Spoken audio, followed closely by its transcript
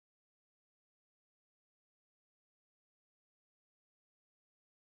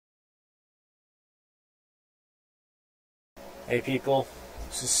Hey people,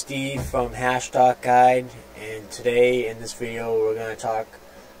 this is Steve from HASH.GUIDE, and today in this video we're going to talk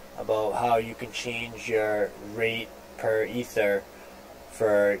about how you can change your rate per ether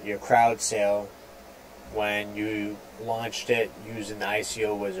for your crowd sale when you launched it using the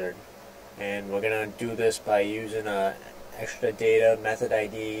ICO Wizard. And we're going to do this by using a extra data method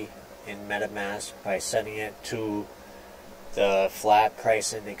ID in metamask by setting it to the flat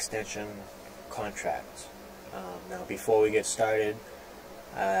pricing extension contract. Now before we get started,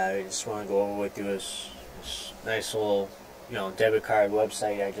 I just want to go over with you this nice little debit card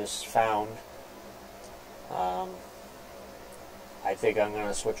website I just found. I think I'm going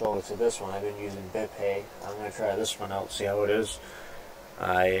to switch over to this one. I've been using BitPay. I'm going to try this one out, see how it is.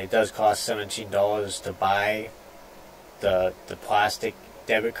 It does cost $17 to buy the plastic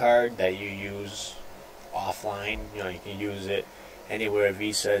debit card that you use offline. You can use it anywhere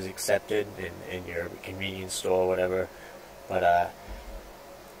Visa is accepted in your convenience store or whatever. But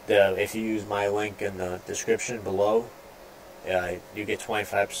if you use my link in the description below, you get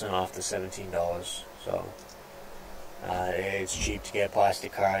 25% off the $17. So it's cheap to get a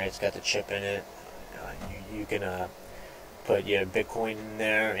plastic card. It's got the chip in it. You can put your Bitcoin in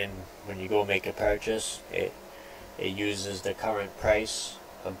there, and when you go make a purchase, it uses the current price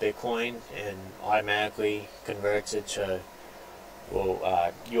of Bitcoin and automatically converts it to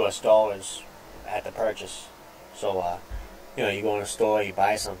US dollars at the purchase. So you go in a store, you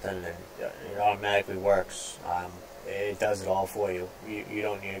buy something, and it automatically works. It does it all for you. You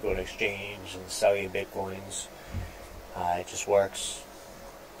don't need to go to exchange and sell your Bitcoins. It just works.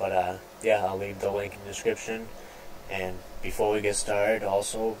 But yeah, I'll leave the link in the description. And before we get started,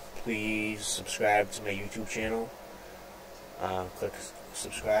 also please subscribe to my YouTube channel. Click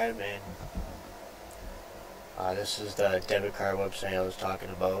subscribe, and this is the debit card website I was talking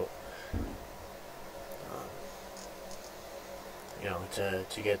about. To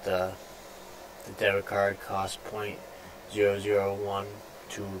get the debit card cost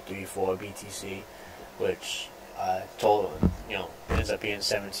 0.001234 BTC, which total ends up being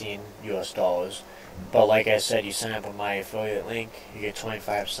 $17 US. But like I said, you sign up with my affiliate link, you get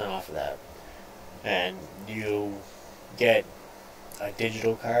 25% off of that, and you get a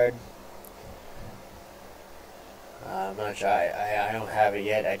digital card. I'm not sure. I don't have it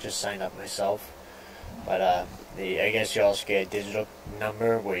yet. I just signed up myself. But I guess you also get a digital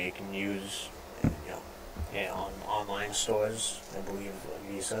number where you can use, on online stores. I believe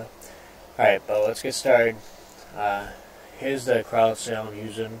Visa. All right, but let's get started. Here's the crowd sale I'm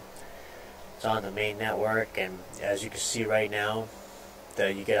using. It's on the main network, and as you can see right now,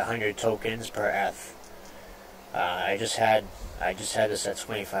 you get 100 tokens per ETH. I just had this at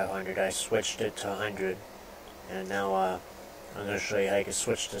 2,500. I switched it to 100, and now I'm going to show you how you can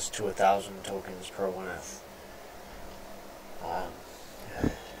switch this to 1,000 tokens per 1 ETH.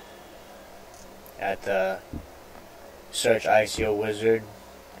 At the search ICO Wizard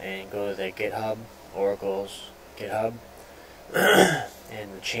and go to the GitHub, Oracle's GitHub,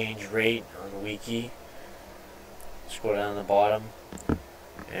 and the change rate on the wiki. Scroll down to the bottom,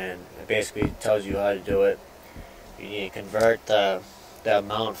 and it basically tells you how to do it. You need to convert the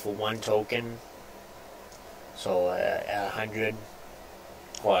amount for 1 token. So at 100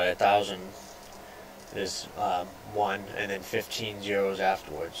 or at 1,000 is 1, and then 15 zeros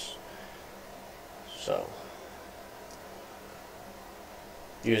afterwards. So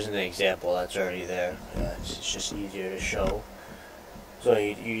using the example that's already there, it's just easier to show. So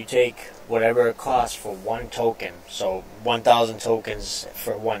you take whatever it costs for 1 token. So 1,000 tokens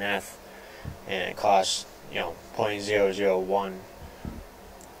for 1 ETH, and it costs 0.001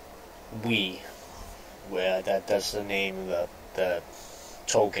 where that's the name of the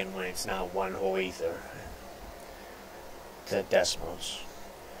token when it's not 1 whole ether. The decimals.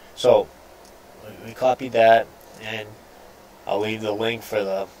 So we copied that, and I'll leave the link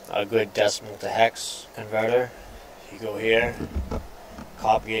for a good decimal to hex converter. You go here,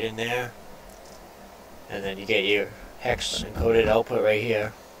 copy it in there, and then you get your hex encoded output right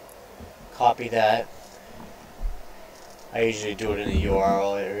here. Copy that. I usually do it in the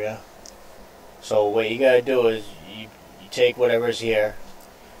URL area. So what you gotta do is you take whatever's here,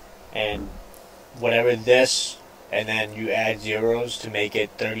 and whatever this, and then you add zeros to make it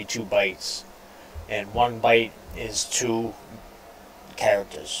 32 bytes. And 1 byte is 2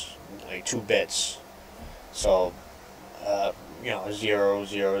 characters, like 2 bits. So 0,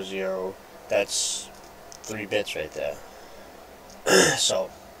 0, 0, that's 3 bits right there.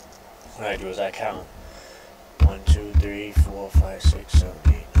 So what I do is I count 1, 2, 3, 4, 5, 6, 7,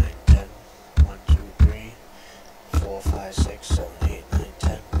 8, 9, 10. 1, 2, 3, 4, 5, 6, 7, 8, 9,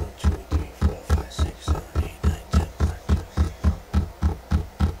 10. 1, 2, 3, 4, 5, 6, 7, 8, 9, 10. 1, 2,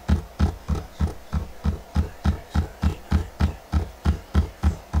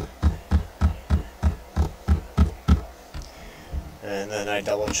 and then I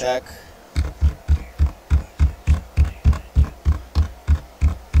double check.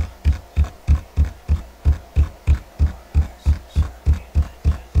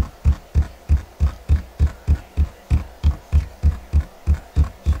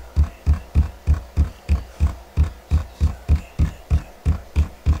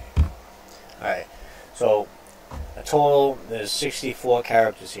 Alright, so a total, there's 64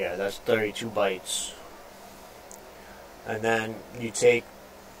 characters here. That's 32 bytes. And then you take,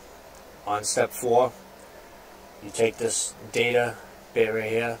 on step 4, you take this data bit right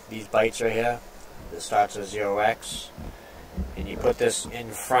here, these bytes right here, that starts with 0x, and you put this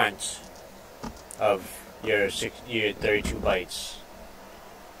in front of your 32 bytes.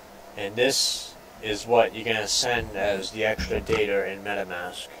 And this is what you're going to send as the extra data in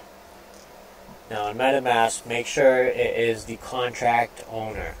MetaMask. Now in MetaMask, make sure it is the contract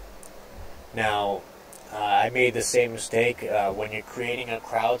owner. Now, I made the same mistake when you're creating a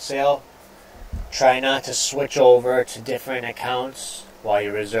crowd sale. Try not to switch over to different accounts while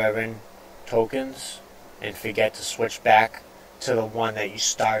you're reserving tokens, and forget to switch back to the one that you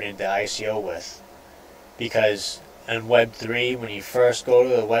started the ICO with. Because in Web3, when you first go to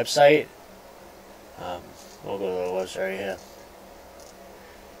the website, we'll go to the website right here.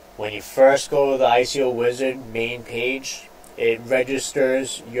 When you first go to the ICO Wizard main page, it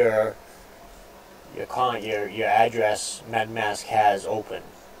registers your address MetaMask has open.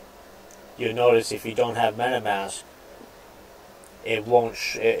 You'll notice if you don't have MetaMask,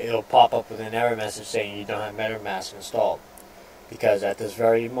 it'll pop up with an error message saying you don't have MetaMask installed, because at this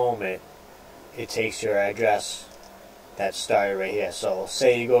very moment it takes your address that started right here. So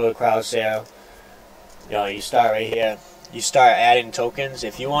say you go to crowd sale, you start right here, you start adding tokens.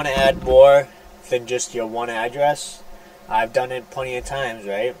 If you want to add more than just your one address, I've done it plenty of times,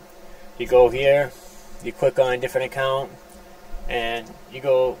 right? You go here, you click on a different account, and you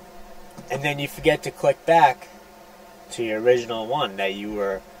go, and then you forget to click back to your original one that you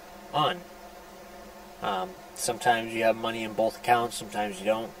were on. Sometimes you have money in both accounts, sometimes you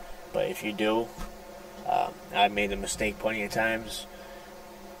don't, but if you do, I've made the mistake plenty of times.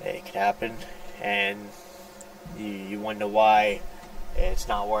 It could happen, and you wonder why it's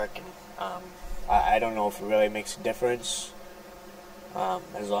not working. I don't know if it really makes a difference,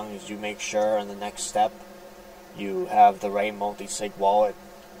 as long as you make sure on the next step you have the right multi-sig wallet.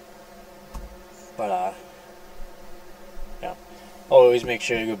 But yeah, always make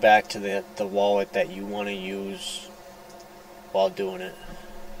sure you go back to the wallet that you want to use while doing it.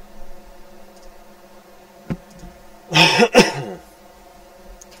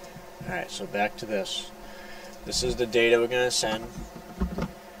 Alright, so back to this. This is the data we're going to send.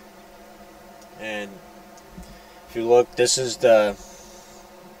 And if you look, this is the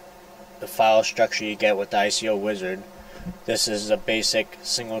file structure you get with the ICO Wizard. This is a basic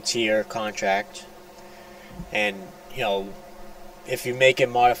single tier contract. And, if you make it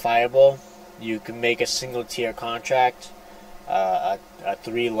modifiable, you can make a single tier contract, a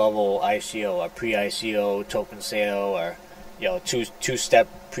 3-level ICO, a pre-ICO, TokenSale, or two-step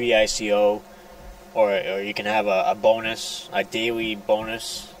pre-ICO, or you can have a bonus, a daily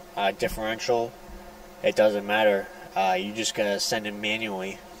bonus differential. It doesn't matter. You just gotta send it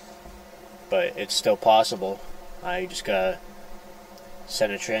manually, but it's still possible. You just gotta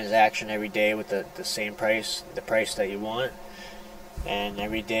send a transaction every day with the same price, the price that you want, and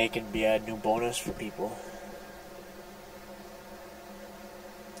every day can be a new bonus for people.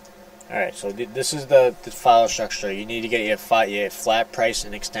 Alright, so this is the file structure. You need to get your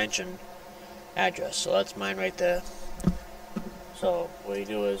FlatPricingExt address. So that's mine right there. So what you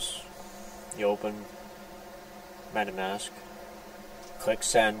do is you open MetaMask, click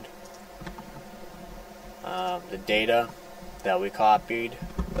send. The data that we copied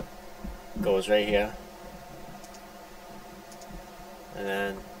goes right here, and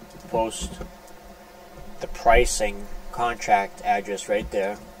then post the pricing contract address right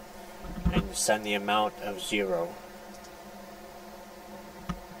there, and send the amount of 0.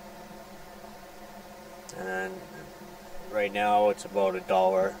 And then right now it's about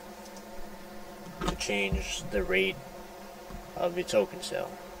 $1 to change the rate of your token sale.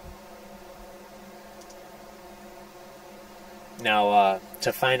 Now,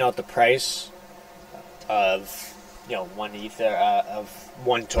 to find out the price of one ether of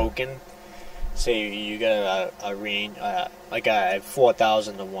one token, say you get a range like I have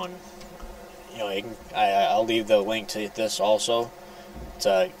 4,000 to 1. I'll leave the link to this also. It's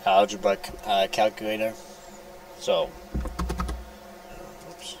an algebra calculator. So,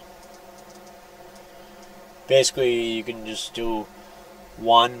 oops. Basically, you can just do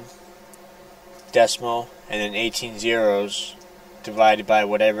 1 decimal and then 18 zeros divided by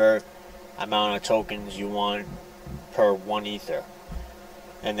whatever amount of tokens you want per 1 ether,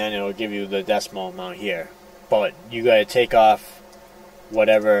 and then it'll give you the decimal amount here. But you gotta take off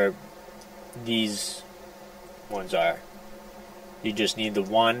whatever these ones are. You just need the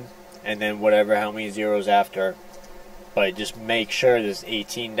 1 and then whatever, how many zeros after, but just make sure there's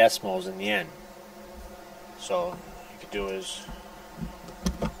 18 decimals in the end. So what you could do is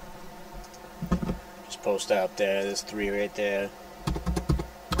just post that up there. There's 3 right there.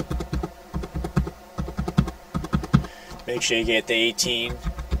 Make sure you get the 18,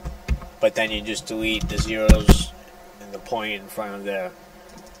 but then you just delete the zeros and the point in front of there.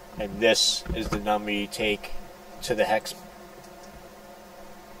 And this is the number you take to the hex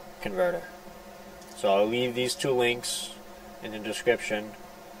converter. So I'll leave these 2 links in the description,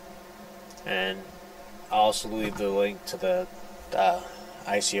 and I'll also leave the link to the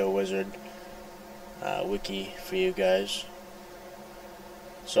ICO Wizard Wiki for you guys.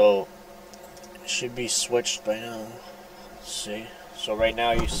 So it should be switched by now. Let's see. So right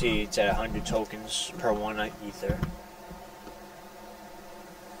now you see it's at 100 tokens per 1 ether,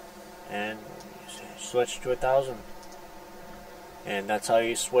 and switch to 1,000. And that's how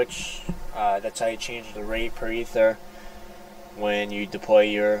you switch. That's how you change the rate per ether when you deploy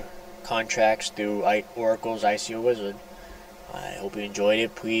your contracts through Oracle's ICO Wizard. I hope you enjoyed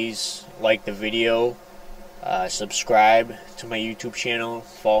it. Please like the video, subscribe to my YouTube channel,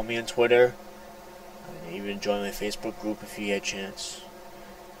 follow me on Twitter, and even join my Facebook group if you get a chance.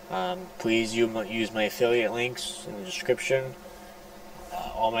 Please use my affiliate links in the description.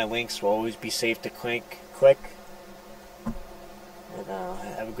 All my links will always be safe to click. And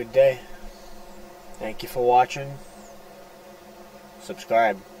have a good day. Thank you for watching.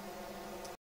 Subscribe.